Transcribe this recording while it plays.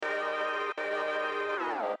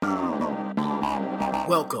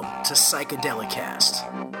Welcome to Psychedelicast.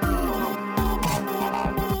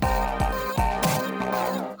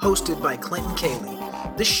 Hosted by Clinton Cayley,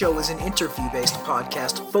 this show is an interview-based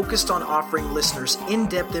podcast focused on offering listeners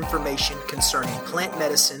in-depth information concerning plant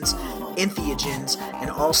medicines, entheogens, and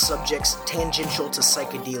all subjects tangential to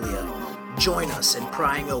psychedelia. Join us in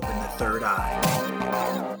prying open the third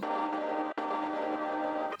eye.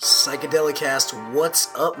 Psychedelicast,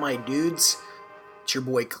 what's up, my dudes? It's your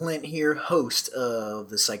boy Clint here, host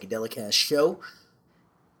of the Psychedelicast show.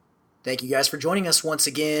 Thank you guys for joining us once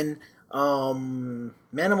again. Man, I'm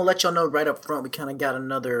gonna let y'all know right up front, we kind of got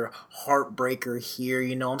another heartbreaker here.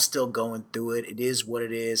 You know, I'm still going through it. It is what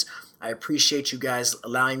it is. I appreciate you guys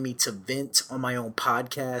allowing me to vent on my own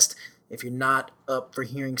podcast. If you're not up for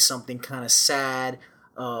hearing something kind of sad,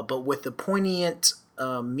 but with a poignant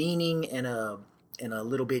meaning and a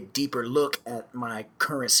little bit deeper look at my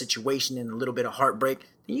current situation and a little bit of heartbreak,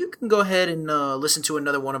 then you can go ahead and listen to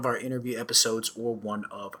another one of our interview episodes or one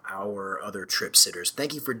of our other trip sitters.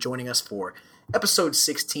 Thank you for joining us for episode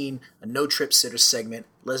 16, a no trip sitter segment.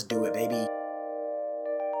 Let's do it, baby.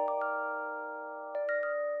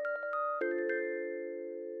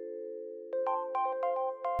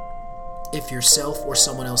 If yourself or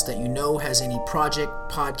someone else that you know has any project,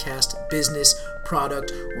 podcast, business, product,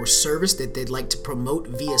 or service that they'd like to promote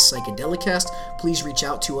via Psychedelicast, please reach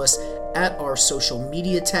out to us at our social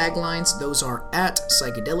media taglines. Those are at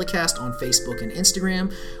Psychedelicast on Facebook and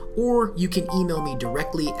Instagram, or you can email me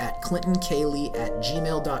directly at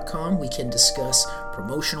clintoncayley@gmail.com. We can discuss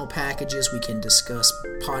promotional packages, we can discuss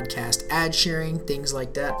podcast ad sharing, things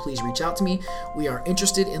like that. Please reach out to me. We are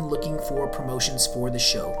interested in looking for promotions for the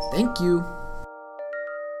show. Thank you.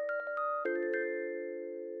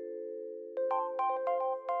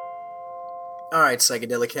 Alright,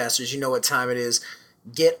 Psychedelicasters, you know what time it is.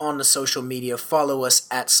 Get on the social media. Follow us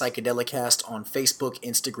at Psychedelicast on Facebook,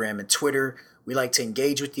 Instagram, and Twitter. We like to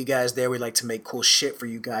engage with you guys there. We like to make cool shit for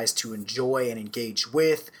you guys to enjoy and engage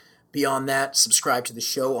with. Beyond that, subscribe to the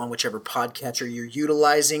show on whichever podcatcher you're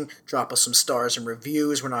utilizing. Drop us some stars and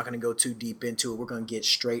reviews. We're not going to go too deep into it. We're going to get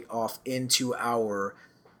straight off into our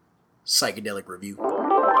psychedelic review.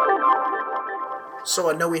 So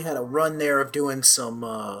I know we had a run there of doing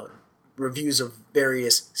some reviews of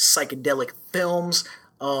various psychedelic films.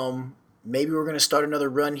 Maybe we're going to start another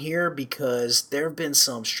run here because there have been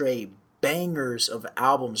some straight bangers of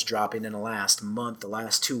albums dropping in the last month, the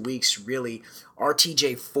last 2 weeks, really.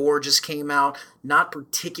 RTJ4 just came out, not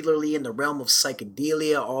particularly in the realm of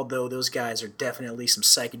psychedelia, although those guys are definitely some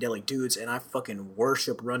psychedelic dudes, and I fucking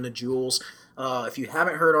worship Run the Jewels. If you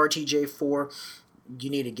haven't heard RTJ4,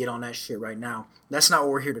 you need to get on that shit right now. That's not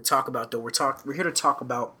what we're here to talk about, though. We're here to talk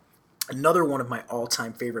about another one of my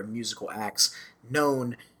all-time favorite musical acts,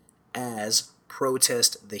 known as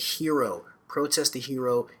Protest the Hero. Protest the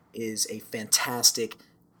Hero is a fantastic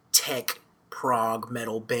tech prog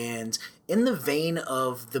metal band in the vein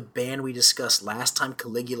of the band we discussed last time,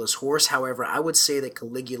 Caligula's Horse. However, I would say that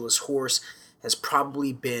Caligula's Horse has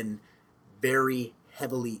probably been very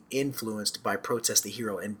heavily influenced by Protest the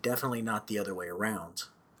Hero, and definitely not the other way around.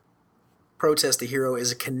 Protest the Hero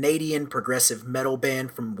is a Canadian progressive metal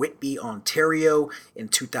band from Whitby, Ontario in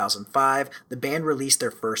 2005. The band released their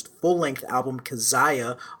first full-length album,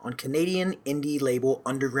 Kazaya, on Canadian indie label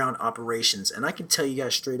Underground Operations. And I can tell you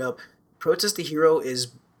guys straight up, Protest the Hero is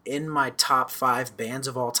in my top 5 bands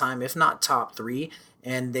of all time, if not top 3,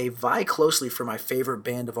 and they vie closely for my favorite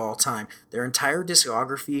band of all time. Their entire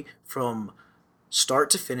discography from start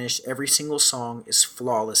to finish, every single song is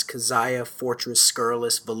flawless. Kazaya, Fortress,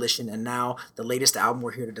 Scurrilous, Volition, and now the latest album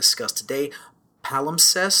we're here to discuss today,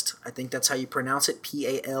 Palimpsest. I think that's how you pronounce it.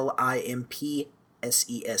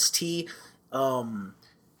 Palimpsest.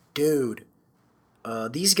 Dude,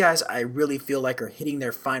 these guys I really feel like are hitting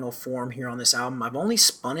their final form here on this album. I've only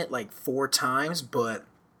spun it like 4 times, but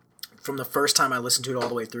from the first time I listened to it all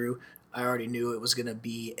the way through, I already knew it was going to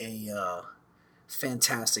be a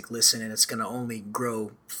fantastic listen, and it's going to only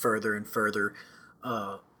grow further and further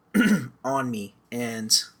on me.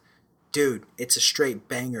 And dude, it's a straight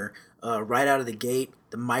banger. Right out of the gate,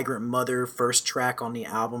 the Migrant Mother first track on the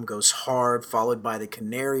album goes hard, followed by the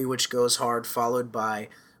Canary, which goes hard, followed by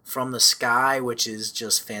From the Sky, which is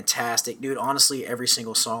just fantastic. Dude, honestly, every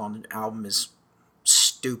single song on the album is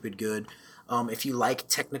stupid good. If you like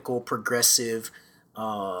technical, progressive,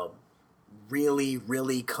 really,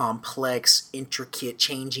 really complex, intricate,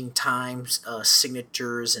 changing times,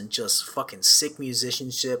 signatures, and just fucking sick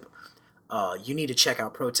musicianship, you need to check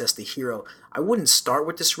out Protest the Hero. I wouldn't start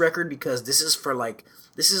with this record because this is like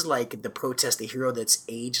the Protest the Hero that's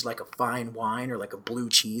aged like a fine wine or like a blue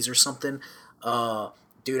cheese or something.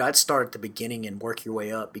 Dude, I'd start at the beginning and work your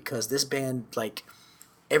way up because this band, like,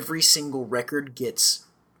 every single record gets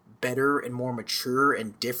better and more mature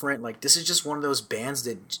and different. Like, this is just one of those bands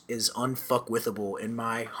that is unfuckwithable, in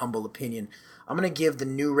my humble opinion. I'm going to give the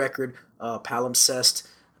new record, Palimpsest,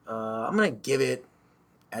 I'm going to give it,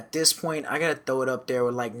 at this point, I got to throw it up there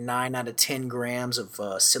with like 9 out of 10 grams of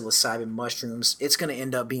psilocybin mushrooms. It's going to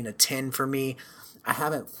end up being a 10 for me. I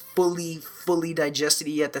haven't fully digested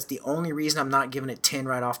it yet. That's the only reason I'm not giving it 10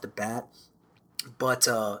 right off the bat. But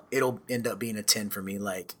it'll end up being a 10 for me.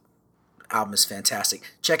 Like, album is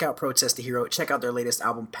fantastic. Check out Protest the Hero. Check out their latest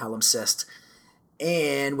album, Palimpsest.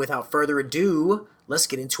 And without further ado, let's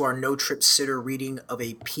get into our No Trip Sitter reading of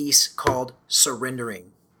a piece called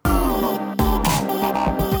Surrendering.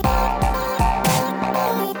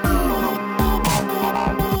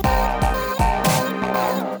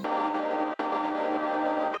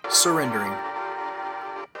 Surrendering.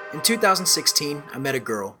 In 2016, I met a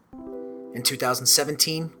girl. In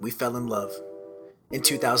 2017, we fell in love. In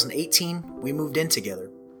 2018, we moved in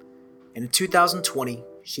together. And in 2020,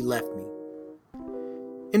 she left me.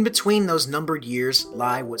 In between those numbered years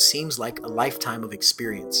lie what seems like a lifetime of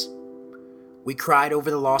experience. We cried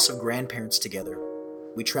over the loss of grandparents together.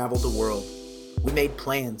 We traveled the world. We made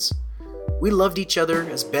plans. We loved each other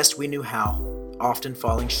as best we knew how, often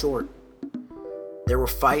falling short. There were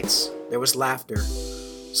fights, there was laughter.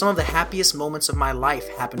 Some of the happiest moments of my life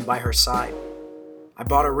happened by her side. I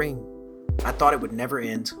bought a ring. I thought it would never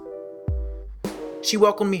end. She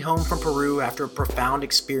welcomed me home from Peru after a profound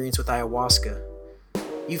experience with ayahuasca.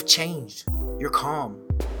 You've changed. You're calm.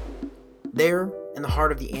 There, in the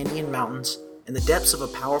heart of the Andean mountains, in the depths of a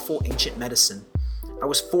powerful ancient medicine, I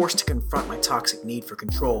was forced to confront my toxic need for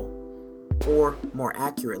control. Or, more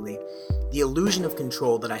accurately, the illusion of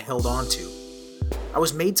control that I held on to. I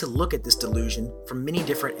was made to look at this delusion from many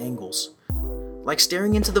different angles, like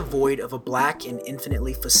staring into the void of a black and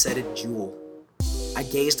infinitely faceted jewel. I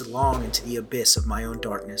gazed long into the abyss of my own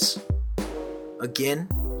darkness. Again,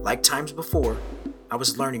 like times before, I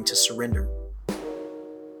was learning to surrender.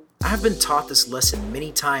 I have been taught this lesson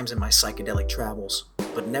many times in my psychedelic travels,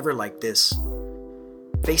 but never like this.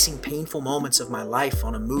 Facing painful moments of my life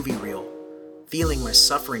on a movie reel, feeling my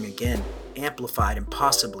suffering again, amplified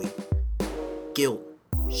impossibly. Guilt,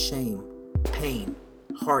 shame, pain,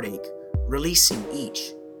 heartache, releasing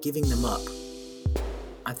each, giving them up.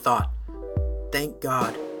 I thought, thank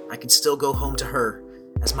God I can still go home to her,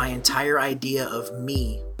 as my entire idea of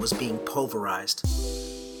me was being pulverized.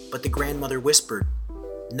 But the grandmother whispered,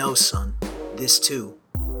 no, son, this too.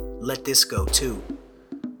 Let this go too.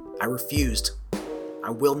 I refused.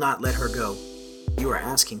 I will not let her go. You are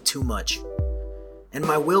asking too much. And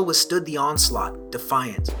my will withstood the onslaught,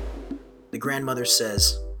 defiant. The grandmother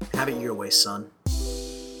says, have it your way, son.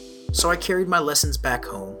 So I carried my lessons back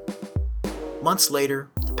home. Months later,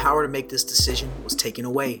 the power to make this decision was taken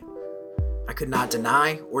away. I could not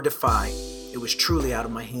deny or defy. It was truly out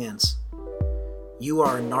of my hands. You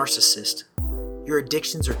are a narcissist. Your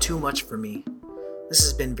addictions are too much for me. This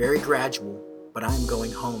has been very gradual, but I am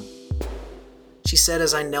going home. She said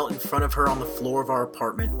as I knelt in front of her on the floor of our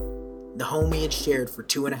apartment, the home we had shared for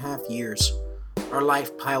 2.5 years. Our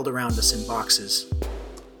life piled around us in boxes.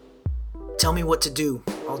 Tell me what to do.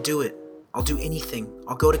 I'll do it. I'll do anything.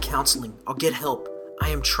 I'll go to counseling. I'll get help. I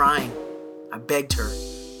am trying. I begged her.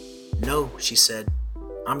 No, she said.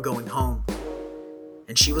 I'm going home.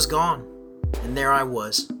 And she was gone. And there I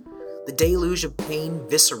was. The deluge of pain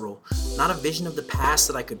visceral, not a vision of the past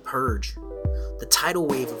that I could purge. The tidal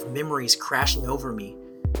wave of memories crashing over me,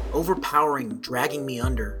 overpowering, dragging me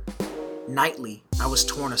under. Nightly, I was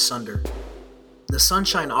torn asunder. The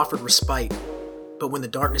sunshine offered respite, but when the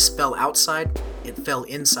darkness fell outside, it fell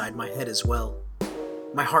inside my head as well.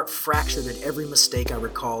 My heart fractured at every mistake I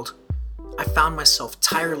recalled. I found myself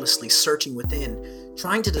tirelessly searching within,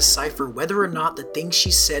 trying to decipher whether or not the things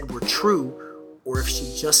she said were true, or if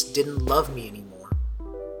she just didn't love me anymore.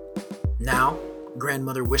 Now,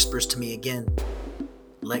 grandmother whispers to me again,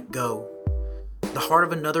 let go. The heart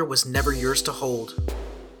of another was never yours to hold.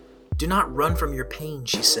 Do not run from your pain,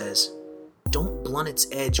 she says. Don't blunt its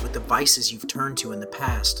edge with the vices you've turned to in the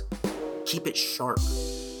past. Keep it sharp.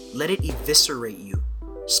 Let it eviscerate you.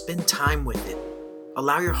 Spend time with it.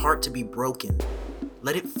 Allow your heart to be broken.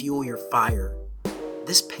 Let it fuel your fire.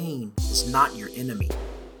 This pain is not your enemy.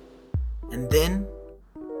 And then,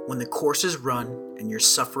 when the course is run and your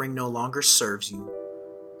suffering no longer serves you,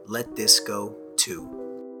 let this go too.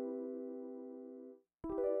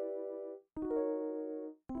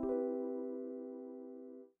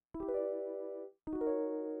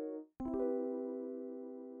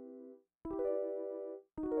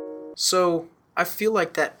 So, I feel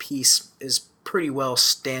like that piece is pretty well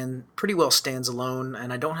stands alone,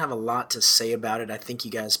 and I don't have a lot to say about it. I think you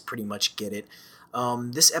guys pretty much get it.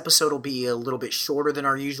 This episode will be a little bit shorter than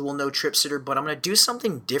our usual No Trip Sitter, but I'm going to do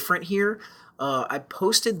something different here. I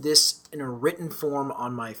posted this in a written form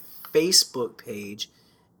on my Facebook page.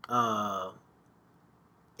 Uh,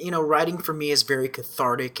 Writing for me is very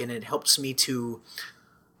cathartic, and it helps me to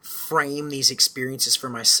frame these experiences for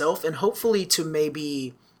myself and hopefully to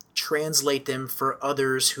maybe translate them for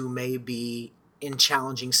others who may be in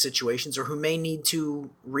challenging situations or who may need to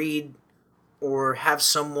read or have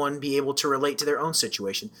someone be able to relate to their own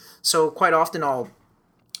situation. So quite often I'll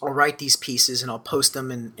write these pieces and I'll post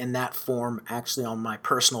them in that form actually on my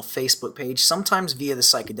personal Facebook page, sometimes via the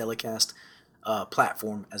Psychedelicast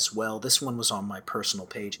platform as well. This one was on my personal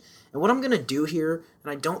page. And what I'm going to do here,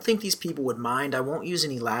 and I don't think these people would mind, I won't use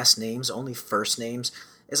any last names, only first names,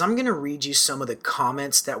 is I'm going to read you some of the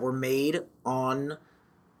comments that were made on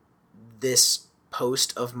this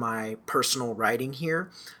post of my personal writing here,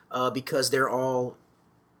 because they're all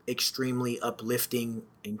extremely uplifting,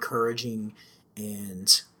 encouraging,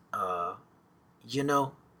 and I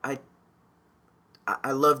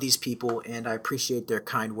love these people and I appreciate their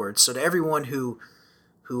kind words. So to everyone who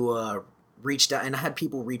reached out, and I had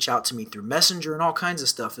people reach out to me through Messenger and all kinds of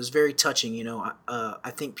stuff, it was very touching.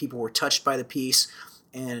 I think people were touched by the piece,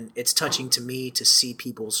 and it's touching to me to see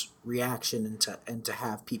people's reaction and to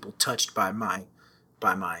have people touched by my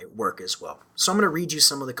work as well. So I'm going to read you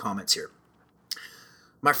some of the comments here.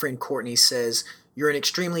 My friend Courtney says, "You're an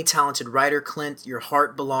extremely talented writer, Clint. Your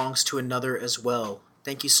heart belongs to another as well."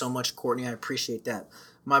 Thank you so much, Courtney. I appreciate that.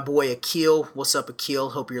 My boy Akil, what's up, Akil?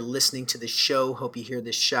 Hope you're listening to the show. Hope you hear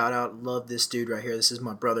this shout out. Love this dude right here. This is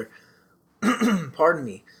my brother. Pardon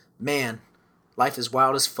me. Man, life is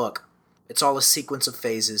wild as fuck. It's all a sequence of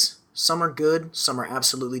phases. Some are good, some are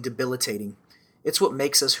absolutely debilitating. It's what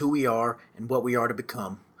makes us who we are and what we are to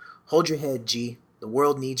become. Hold your head, G. The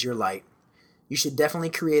world needs your light. You should definitely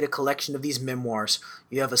create a collection of these memoirs.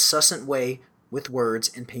 You have a succinct way with words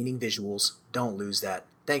and painting visuals. Don't lose that.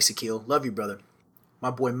 Thanks, Akil. Love you, brother.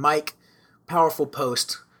 My boy Mike, powerful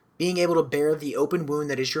post. Being able to bear the open wound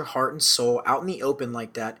that is your heart and soul out in the open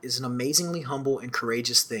like that is an amazingly humble and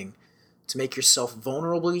courageous thing. To make yourself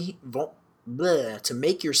vulnerably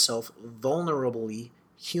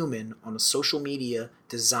human on a social media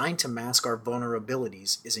designed to mask our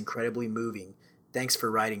vulnerabilities is incredibly moving. Thanks for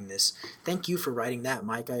writing this. Thank you for writing that,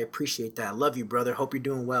 Mike. I appreciate that. Love you, brother. Hope you're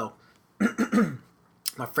doing well.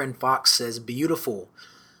 My friend Fox says, beautiful.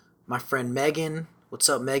 My friend Megan, what's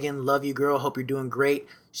up, Megan? Love you, girl. Hope you're doing great.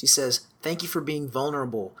 She says, thank you for being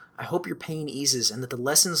vulnerable. I hope your pain eases and that the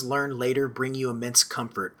lessons learned later bring you immense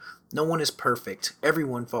comfort. No one is perfect.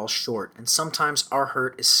 Everyone falls short, and sometimes our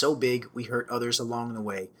hurt is so big we hurt others along the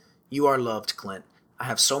way. You are loved, Clint. I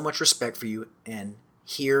have so much respect for you, and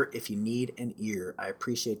here if you need an ear. I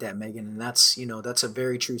appreciate that, Megan, and that's a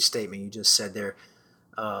very true statement you just said there.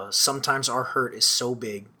 Sometimes our hurt is so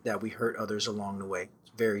big that we hurt others along the way.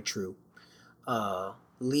 It's very true.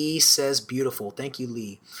 Lee says beautiful. Thank you,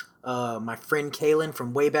 Lee. My friend Kaylin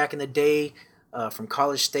from way back in the day, from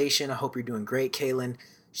College Station. I hope you're doing great, Kaylin.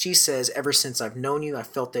 She says, ever since I've known you, I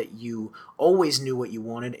felt that you always knew what you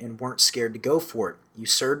wanted and weren't scared to go for it. You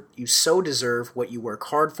so deserve what you work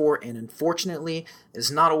hard for, and unfortunately, it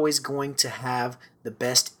is not always going to have the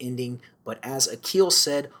best ending. But as Akil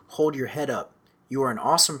said, hold your head up. You are an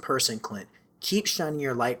awesome person, Clint. Keep shining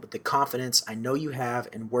your light with the confidence I know you have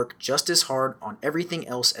and work just as hard on everything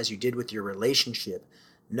else as you did with your relationship.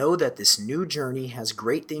 Know that this new journey has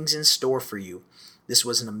great things in store for you. This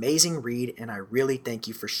was an amazing read, and I really thank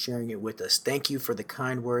you for sharing it with us. Thank you for the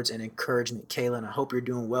kind words and encouragement, Kaylin. I hope you're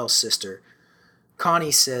doing well, sister.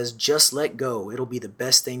 Connie says, just let go. It'll be the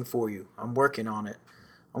best thing for you. I'm working on it.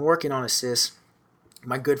 I'm working on it, sis.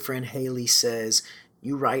 My good friend Haley says,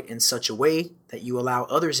 you write in such a way that you allow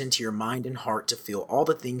others into your mind and heart to feel all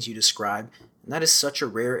the things you describe, and that is such a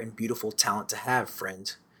rare and beautiful talent to have,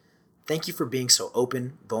 friend. Thank you for being so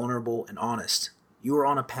open, vulnerable, and honest. You are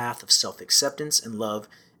on a path of self-acceptance and love,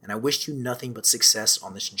 and I wish you nothing but success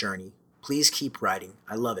on this journey. Please keep writing.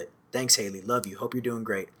 I love it. Thanks, Haley. Love you. Hope you're doing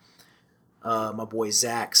great. My boy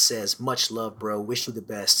Zach says, much love, bro. Wish you the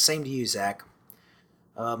best. Same to you, Zach.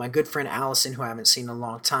 My good friend Allison, who I haven't seen in a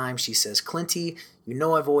long time, she says, Clinty, you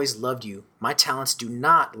know I've always loved you. My talents do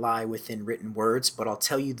not lie within written words, but I'll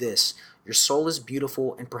tell you this. Your soul is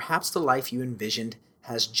beautiful, and perhaps the life you envisioned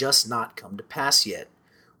has just not come to pass yet.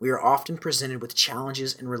 We are often presented with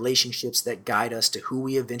challenges and relationships that guide us to who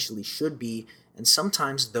we eventually should be, and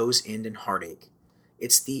sometimes those end in heartache.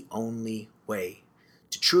 It's the only way.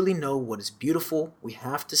 To truly know what is beautiful, we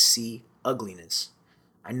have to see ugliness.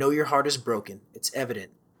 I know your heart is broken, it's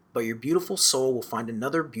evident, but your beautiful soul will find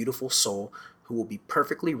another beautiful soul who will be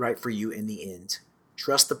perfectly right for you in the end.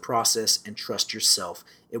 Trust the process and trust yourself.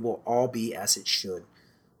 It will all be as it should.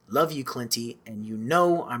 Love you, Clinty, and you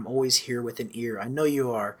know I'm always here with an ear. I know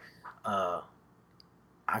you are.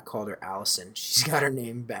 I called her Allison. She's got her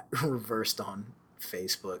name back reversed on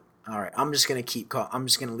Facebook. All right, I'm just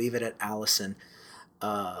gonna leave it at Allison.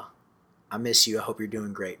 I miss you. I hope you're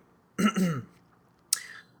doing great.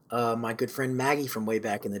 My good friend Maggie from way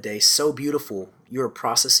back in the day. So beautiful. You are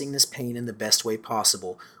processing this pain in the best way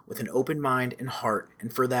possible, with an open mind and heart,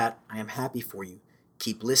 and for that, I am happy for you.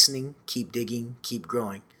 Keep listening, keep digging, keep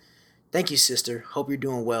growing. Thank you, sister. Hope you're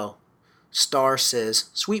doing well. Star says,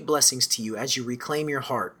 sweet blessings to you as you reclaim your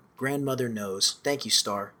heart. Grandmother knows. Thank you,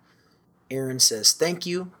 Star. Aaron says, thank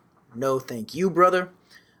you. No, thank you, brother.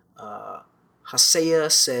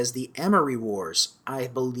 Hasea says, the Amory Wars. I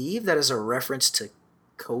believe that is a reference to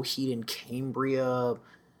Coheed and Cambria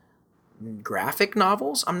graphic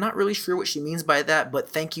novels. I'm not really sure what she means by that, but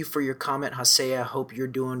thank you for your comment, Hasea. I hope you're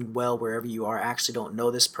doing well wherever you are. I actually don't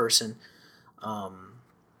know this person.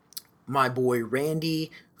 My boy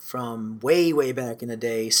Randy from way, way back in the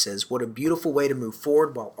day says, what a beautiful way to move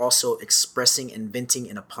forward while also expressing and venting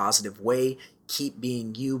in a positive way. Keep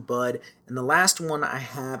being you, bud. And the last one I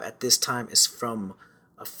have at this time is from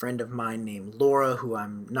a friend of mine named Laura, who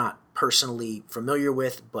I'm not personally familiar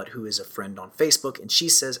with, but who is a friend on Facebook. And she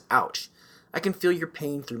says, ouch. I can feel your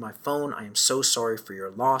pain through my phone. I am so sorry for your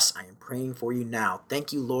loss. I am praying for you now.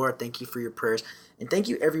 Thank you, Laura. Thank you for your prayers. And thank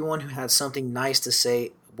you, everyone who had something nice to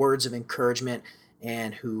say, words of encouragement,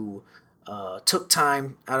 and who took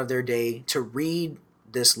time out of their day to read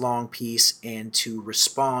this long piece and to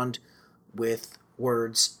respond with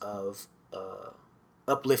words of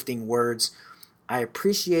uplifting words. I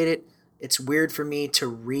appreciate it. It's weird for me to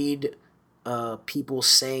read people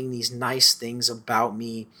saying these nice things about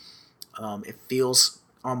me. It feels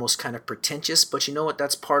almost kind of pretentious, but you know what?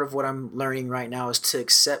 That's part of what I'm learning right now, is to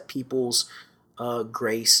accept people's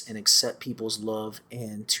grace and accept people's love,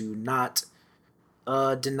 and to not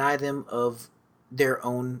deny them of their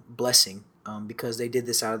own blessing, because they did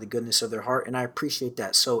this out of the goodness of their heart, and I appreciate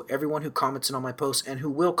that. So everyone who commented on my post and who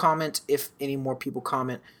will comment, if any more people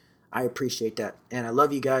comment, I appreciate that, and I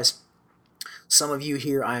love you guys. Some of you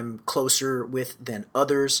here I'm closer with than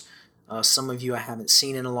others. Some of you I haven't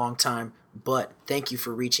seen in a long time, but thank you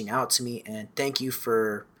for reaching out to me, and thank you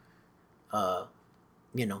for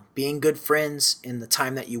being good friends in the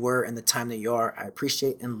time that you were and the time that you are. I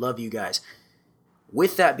appreciate and love you guys.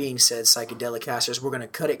 With that being said, Psychedelic Casters, we're going to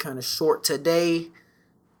cut it kind of short today.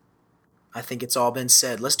 I think it's all been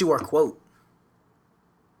said. Let's do our quote.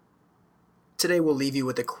 Today we'll leave you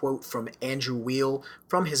with a quote from Andrew Weil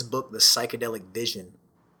from his book, The Psychedelic Vision.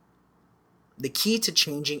 The key to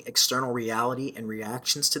changing external reality and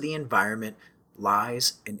reactions to the environment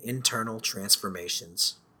lies in internal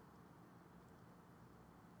transformations.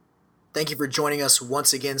 Thank you for joining us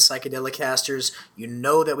once again, Psychedelic Casters. You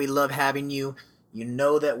know that we love having you. You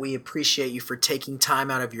know that we appreciate you for taking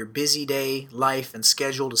time out of your busy day, life, and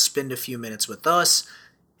schedule to spend a few minutes with us.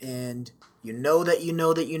 And you know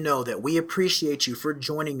that we appreciate you for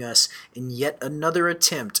joining us in yet another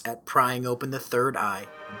attempt at prying open the third eye.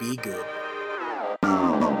 Be good.